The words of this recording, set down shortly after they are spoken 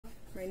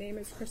My name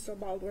is Crystal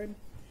Baldwin.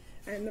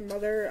 I am the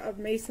mother of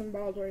Madisyn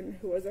Baldwin,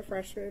 who was a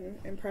freshman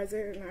and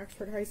present in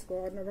Oxford High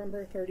School on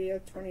November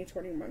 30th,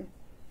 2021.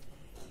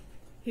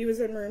 He was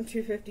in room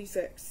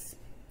 256.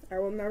 I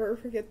will never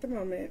forget the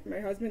moment my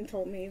husband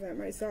told me that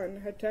my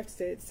son had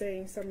texted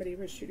saying somebody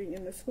was shooting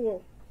in the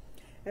school.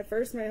 At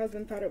first, my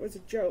husband thought it was a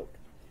joke.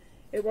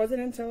 It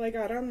wasn't until I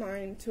got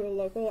online to a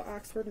local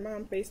Oxford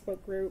Mom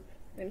Facebook group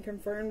and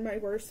confirmed my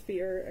worst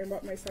fear and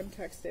what my son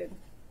texted.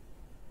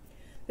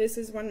 This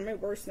is when my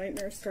worst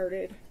nightmare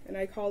started, and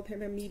I called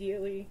him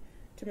immediately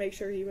to make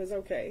sure he was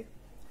okay.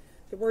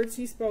 The words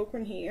he spoke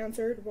when he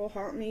answered will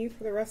haunt me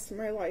for the rest of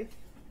my life.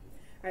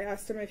 I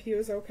asked him if he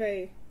was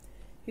okay.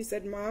 He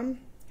said, "Mom,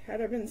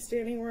 had I been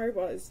standing where I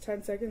was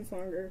 10 seconds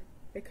longer,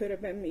 it could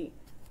have been me."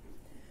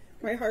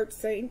 My heart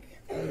sank.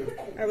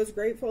 I was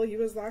grateful he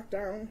was locked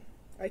down.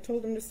 I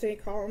told him to stay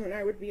calm and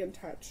I would be in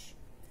touch.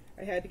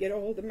 I had to get a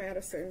hold of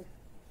Madisyn.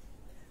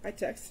 I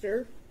texted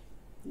her,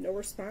 no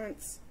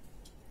response.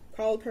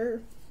 Called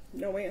her,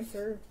 no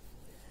answer.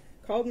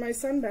 Called my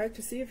son back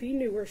to see if he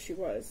knew where she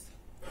was.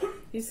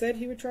 He said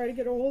he would try to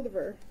get a hold of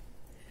her.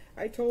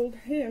 I told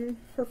him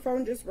her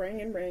phone just rang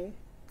and rang.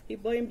 He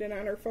blamed it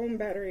on her phone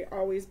battery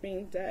always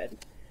being dead.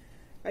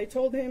 I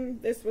told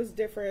him this was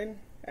different,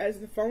 as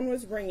the phone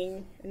was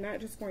ringing and not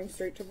just going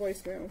straight to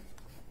voicemail.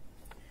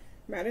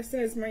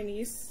 Madisyn is my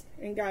niece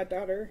and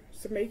goddaughter,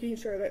 so making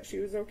sure that she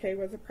was okay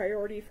was a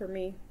priority for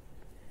me.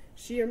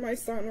 She and my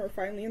son were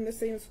finally in the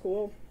same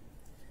school.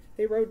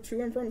 They rode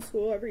to and from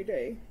school every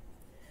day,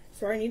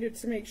 so I needed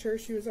to make sure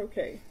she was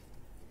okay.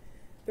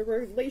 The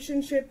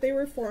relationship they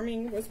were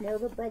forming was more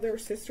of a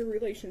brother-sister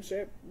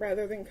relationship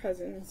rather than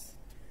cousins.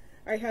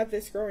 I had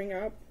this growing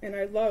up, and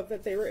I love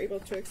that they were able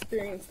to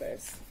experience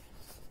this.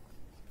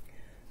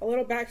 A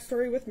little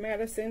backstory with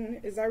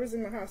Madisyn is I was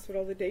in the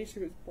hospital the day she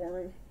was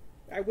born.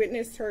 I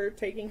witnessed her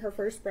taking her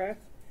first breath.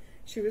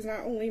 She was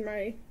not only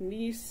my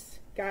niece,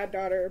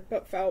 goddaughter,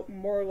 but felt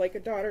more like a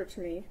daughter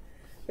to me.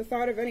 The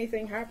thought of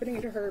anything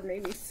happening to her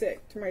made me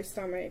sick to my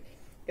stomach.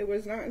 It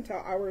was not until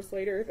hours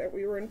later that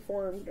we were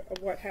informed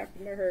of what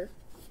happened to her.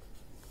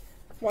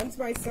 Once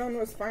my son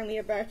was finally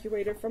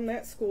evacuated from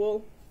that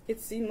school, it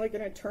seemed like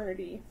an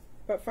eternity,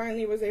 but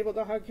finally was able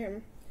to hug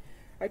him.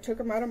 I took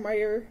him out of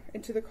Meyer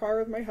into the car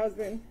with my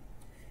husband.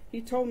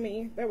 He told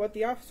me that what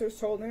the officers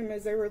told him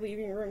as they were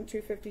leaving room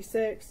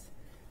 256,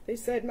 they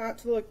said not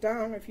to look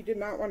down if he did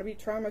not want to be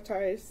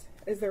traumatized,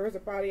 as there was a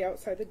body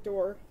outside the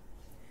door.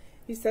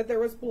 He said there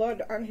was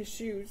blood on his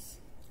shoes.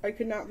 I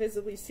could not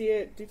visibly see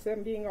it due to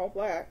them being all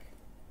black.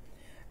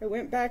 I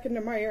went back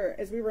into Meyer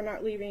as we were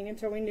not leaving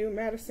until we knew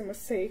Madisyn was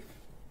safe.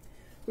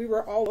 We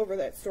were all over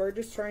that store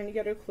just trying to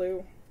get a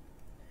clue.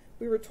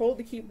 We were told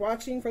to keep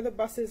watching for the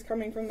buses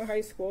coming from the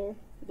high school.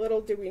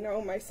 Little did we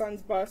know my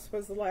son's bus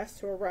was the last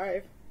to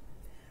arrive.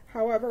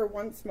 However,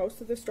 once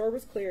most of the store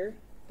was clear,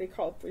 they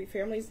called 3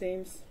 families'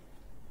 names: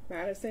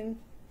 Madisyn,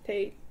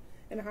 Tate,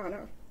 and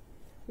Hannah.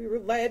 We were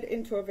led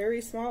into a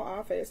very small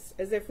office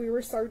as if we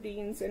were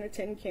sardines in a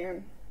tin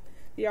can.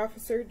 The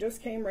officer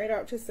just came right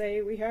out to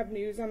say, "We have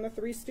news on the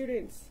 3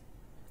 students.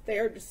 They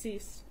are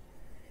deceased."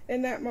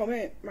 In that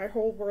moment, my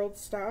whole world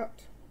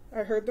stopped.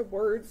 I heard the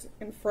words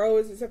and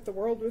froze as if the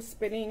world was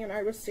spinning and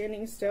I was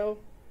standing still.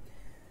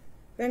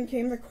 Then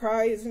came the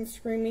cries and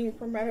screaming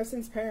from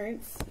Madisyn's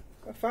parents.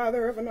 The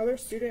father of another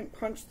student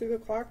punched through the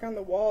clock on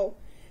the wall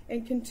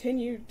and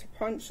continued to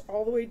punch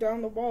all the way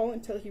down the wall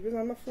until he was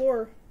on the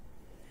floor.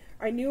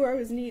 I knew I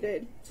was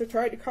needed, so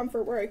tried to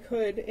comfort where I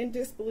could in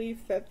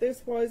disbelief that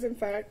this was, in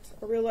fact,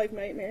 a real-life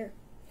nightmare.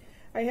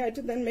 I had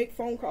to then make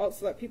phone calls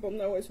to let people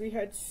know, as we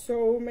had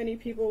so many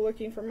people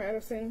looking for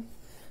Madisyn.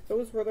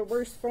 Those were the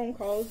worst phone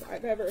calls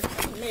I've ever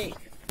had to make.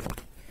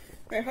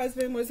 My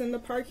husband was in the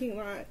parking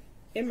lot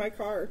in my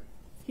car.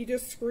 He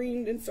just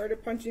screamed and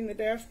started punching the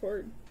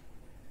dashboard.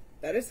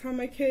 That is how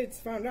my kids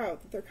found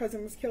out that their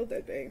cousin was killed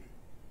that day.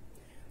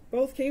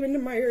 Both came into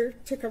Meyer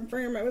to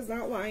confirm I was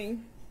not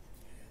lying.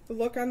 The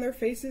look on their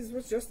faces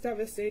was just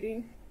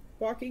devastating.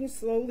 Walking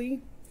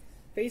slowly,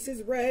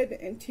 faces red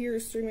and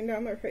tears streaming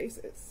down their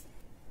faces.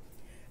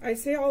 I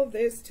say all of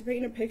this to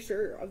paint a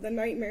picture of the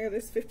nightmare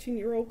this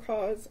 15-year-old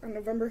caused on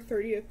November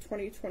 30th,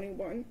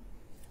 2021.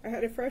 I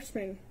had a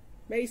freshman,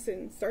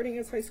 Mason, starting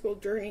his high school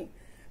journey,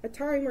 a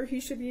time where he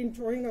should be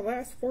enjoying the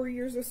last 4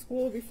 years of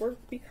school before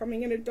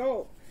becoming an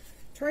adult,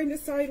 trying to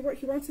decide what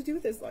he wants to do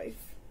with his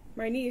life.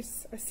 My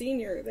niece, a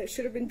senior, that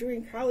should have been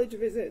doing college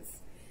visits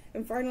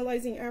and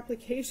finalizing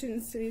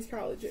applications to these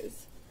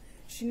colleges.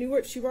 She knew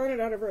what she wanted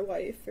out of her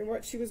life and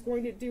what she was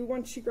going to do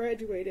once she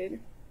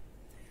graduated.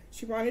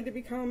 She wanted to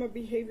become a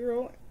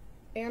behavioral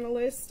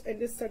analyst and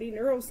to study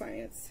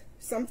neuroscience,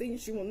 something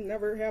she will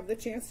never have the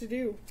chance to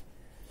do.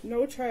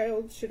 No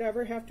child should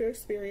ever have to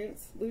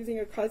experience losing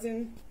a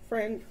cousin,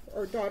 friend,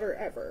 or daughter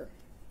ever.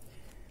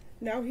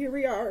 Now here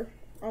we are,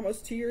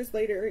 almost 2 years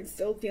later, and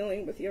still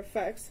dealing with the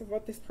effects of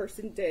what this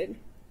person did.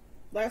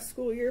 Last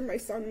school year, my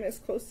son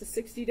missed close to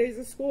 60 days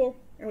of school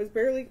and was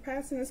barely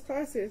passing his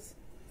classes.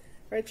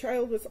 My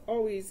child was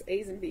always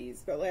A's and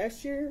B's, but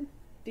last year,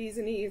 D's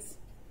and E's.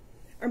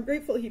 I'm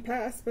grateful he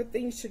passed, but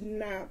things should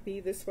not be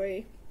this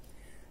way.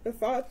 The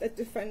thought that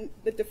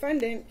the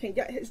defendant can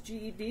get his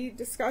GED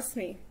disgusts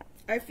me.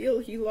 I feel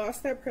he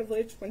lost that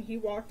privilege when he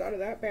walked out of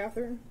that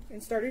bathroom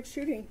and started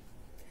shooting.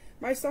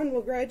 My son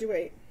will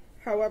graduate.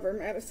 However,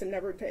 Madisyn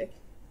never did.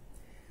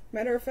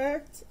 Matter of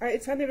fact, I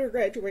attended her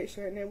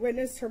graduation and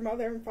witnessed her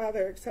mother and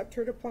father accept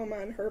her diploma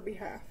on her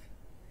behalf.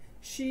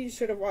 She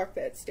should have walked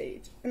that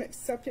stage and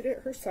accepted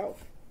it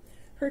herself.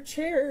 Her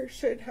chair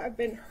should have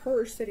been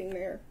her sitting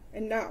there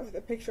and not with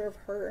a picture of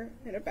her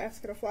and a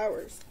basket of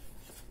flowers.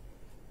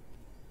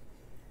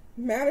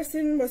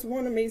 Madisyn was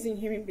one amazing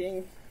human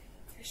being.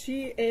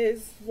 She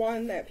is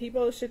one that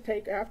people should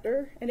take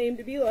after and aim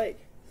to be like.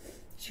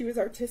 She was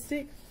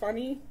artistic,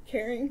 funny,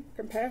 caring,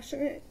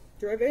 compassionate,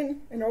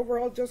 driven, and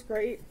overall just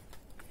great.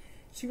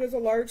 She was a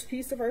large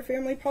piece of our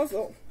family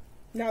puzzle.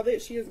 Now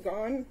that she is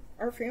gone,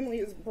 our family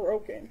is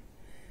broken.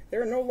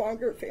 There are no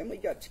longer family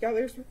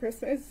get-togethers for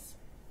Christmas,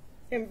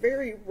 and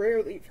very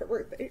rarely for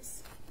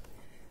birthdays.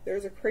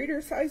 There's a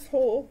crater-sized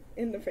hole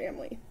in the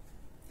family.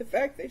 The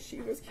fact that she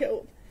was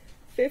killed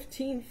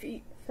 15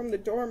 feet from the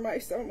door my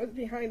son was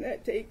behind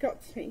that day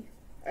guts me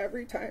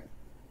every time.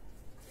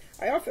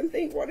 I often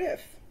think, what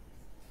if?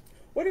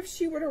 What if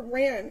she would have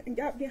ran and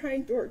got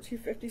behind door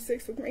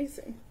 256 with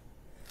Mason?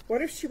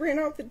 What if she ran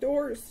out the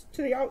doors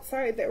to the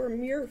outside that were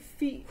mere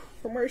feet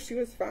from where she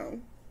was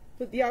found?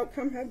 Would the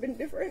outcome have been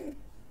different?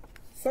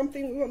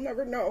 Something we will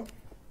never know.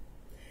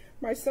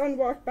 My son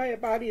walked by a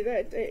body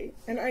that day,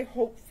 and I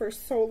hoped for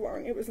so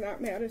long it was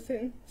not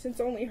Madisyn, since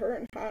only her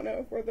and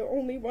Hannah were the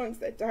only ones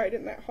that died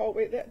in that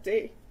hallway that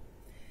day.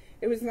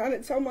 It was not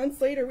until months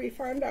later we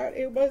found out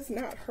it was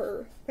not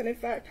her, but in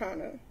fact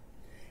Hannah.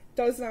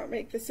 Does not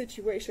make the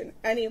situation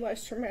any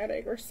less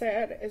traumatic or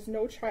sad, as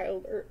no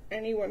child, or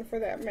anyone for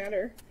that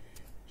matter,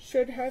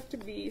 should have to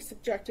be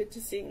subjected to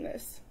seeing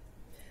this.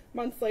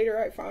 Months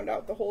later I found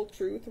out the whole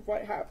truth of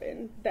what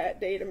happened that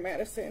day to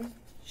Madisyn.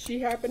 She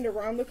happened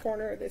around the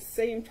corner at the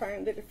same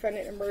time the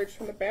defendant emerged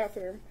from the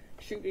bathroom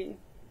shooting.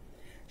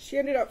 She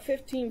ended up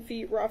 15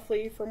 feet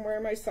roughly from where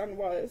my son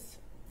was.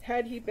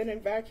 Had he been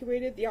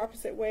evacuated the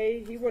opposite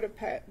way, he would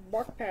have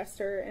walked past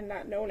her and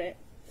not known it.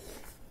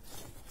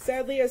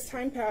 Sadly, as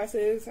time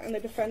passes and the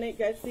defendant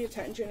gets the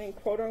attention and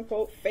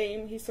quote-unquote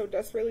fame he so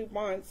desperately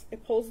wants,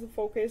 it pulls the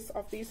focus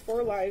off these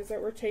 4 lives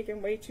that were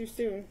taken way too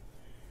soon.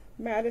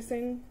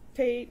 Madisyn,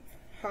 Tate,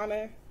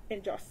 Hannah,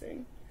 and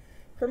Justin.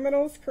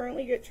 Criminals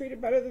currently get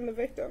treated better than the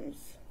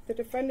victims. The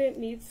defendant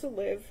needs to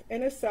live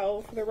in a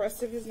cell for the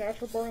rest of his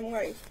natural-born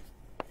life.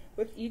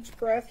 With each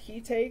breath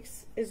he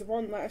takes is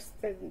one less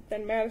than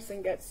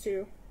Madisyn gets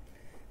to.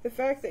 The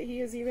fact that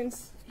he is even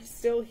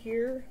still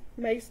here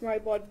makes my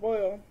blood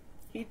boil.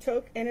 He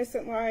took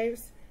innocent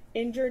lives,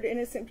 injured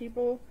innocent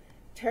people,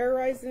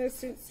 terrorized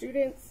innocent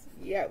students,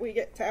 yet we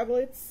get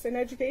tablets and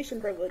education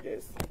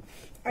privileges.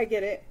 I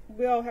get it.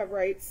 We all have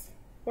rights.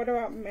 What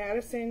about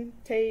Madisyn,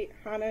 Tate,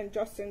 Hannah, and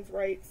Justin's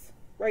rights?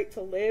 Right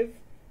to live?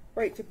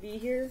 Right to be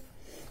here?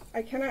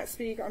 I cannot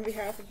speak on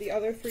behalf of the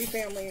other 3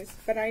 families,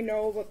 but I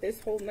know what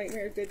this whole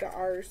nightmare did to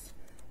ours.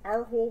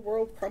 Our whole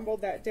world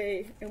crumbled that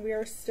day, and we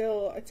are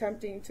still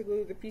attempting to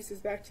glue the pieces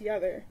back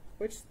together,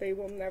 which they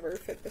will never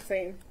fit the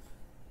same.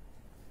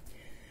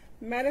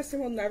 Madisyn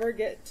will never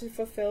get to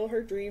fulfill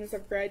her dreams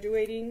of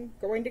graduating,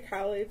 going to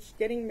college,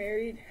 getting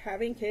married,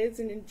 having kids,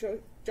 and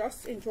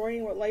just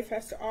enjoying what life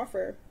has to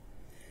offer.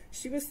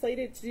 She was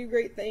slated to do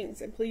great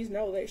things, and please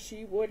know that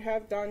she would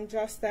have done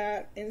just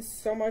that and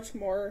so much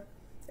more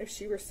if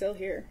she were still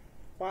here.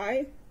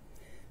 Why?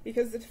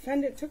 Because the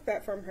defendant took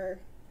that from her.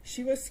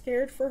 She was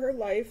scared for her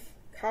life,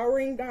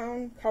 cowering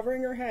down,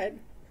 covering her head,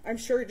 I'm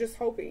sure just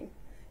hoping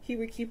he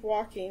would keep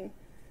walking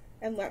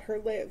and let her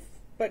live.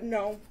 But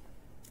no,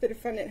 the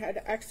defendant had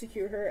to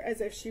execute her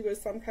as if she was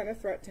some kind of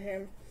threat to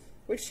him,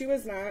 which she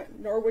was not,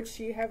 nor would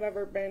she have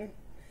ever been.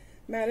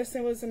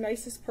 Madisyn was the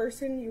nicest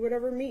person you would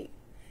ever meet.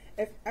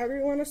 If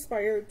everyone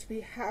aspired to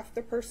be half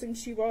the person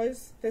she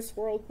was, this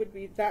world would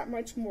be that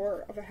much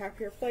more of a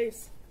happier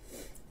place.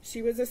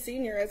 She was a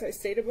senior, as I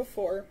stated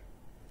before.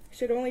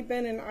 She had only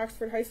been in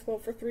Oxford High School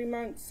for 3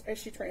 months as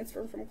she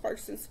transferred from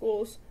Clarkston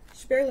schools.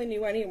 She barely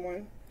knew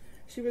anyone.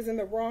 She was in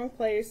the wrong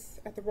place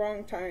at the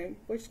wrong time,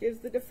 which gives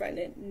the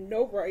defendant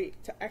no right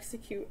to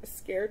execute a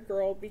scared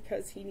girl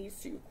because he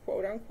needs to,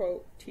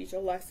 quote-unquote, teach a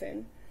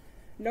lesson.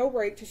 No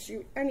right to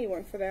shoot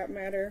anyone for that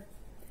matter.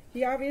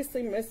 He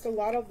obviously missed a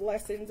lot of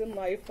lessons in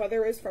life,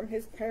 whether it was from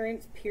his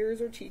parents,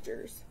 peers, or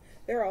teachers.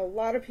 There are a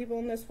lot of people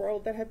in this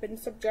world that have been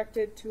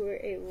subjected to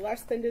a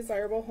less than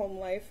desirable home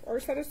life or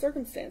set of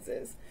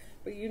circumstances,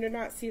 but you do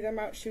not see them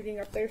out shooting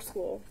up their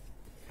school.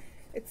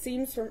 It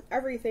seems from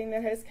everything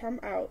that has come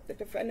out, the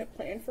defendant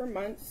planned for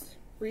months,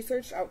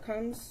 researched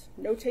outcomes,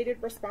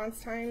 notated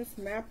response times,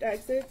 mapped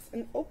exits,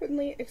 and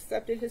openly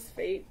accepted his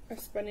fate of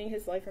spending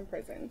his life in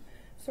prison.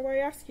 So I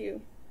ask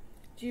you,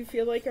 do you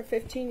feel like a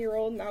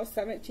 15-year-old, now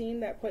 17,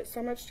 that put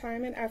so much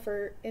time and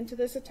effort into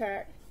this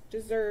attack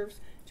deserves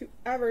to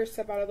ever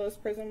step out of those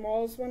prison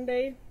walls one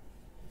day?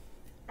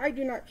 I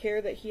do not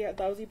care that he had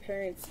lousy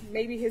parents.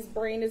 Maybe his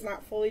brain is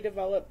not fully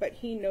developed, but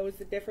he knows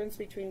the difference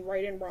between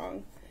right and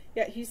wrong.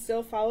 Yet he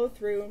still followed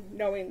through,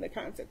 knowing the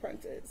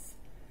consequences.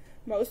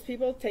 Most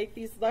people take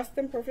these less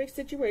than perfect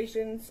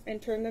situations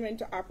and turn them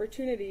into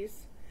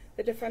opportunities.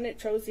 The defendant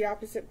chose the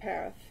opposite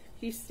path.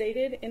 He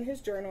stated in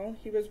his journal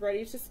he was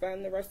ready to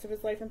spend the rest of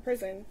his life in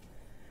prison.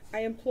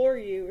 I implore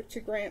you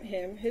to grant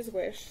him his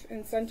wish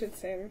and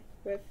sentence him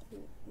with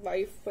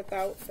life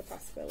without the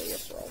possibility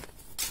of parole.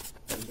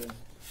 Thank you.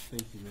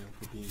 Thank you, ma'am,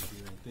 for being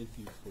here, and thank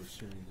you for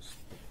sharing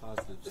the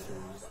positive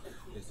stories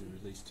as it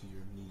relates to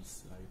your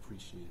niece. I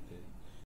appreciate that.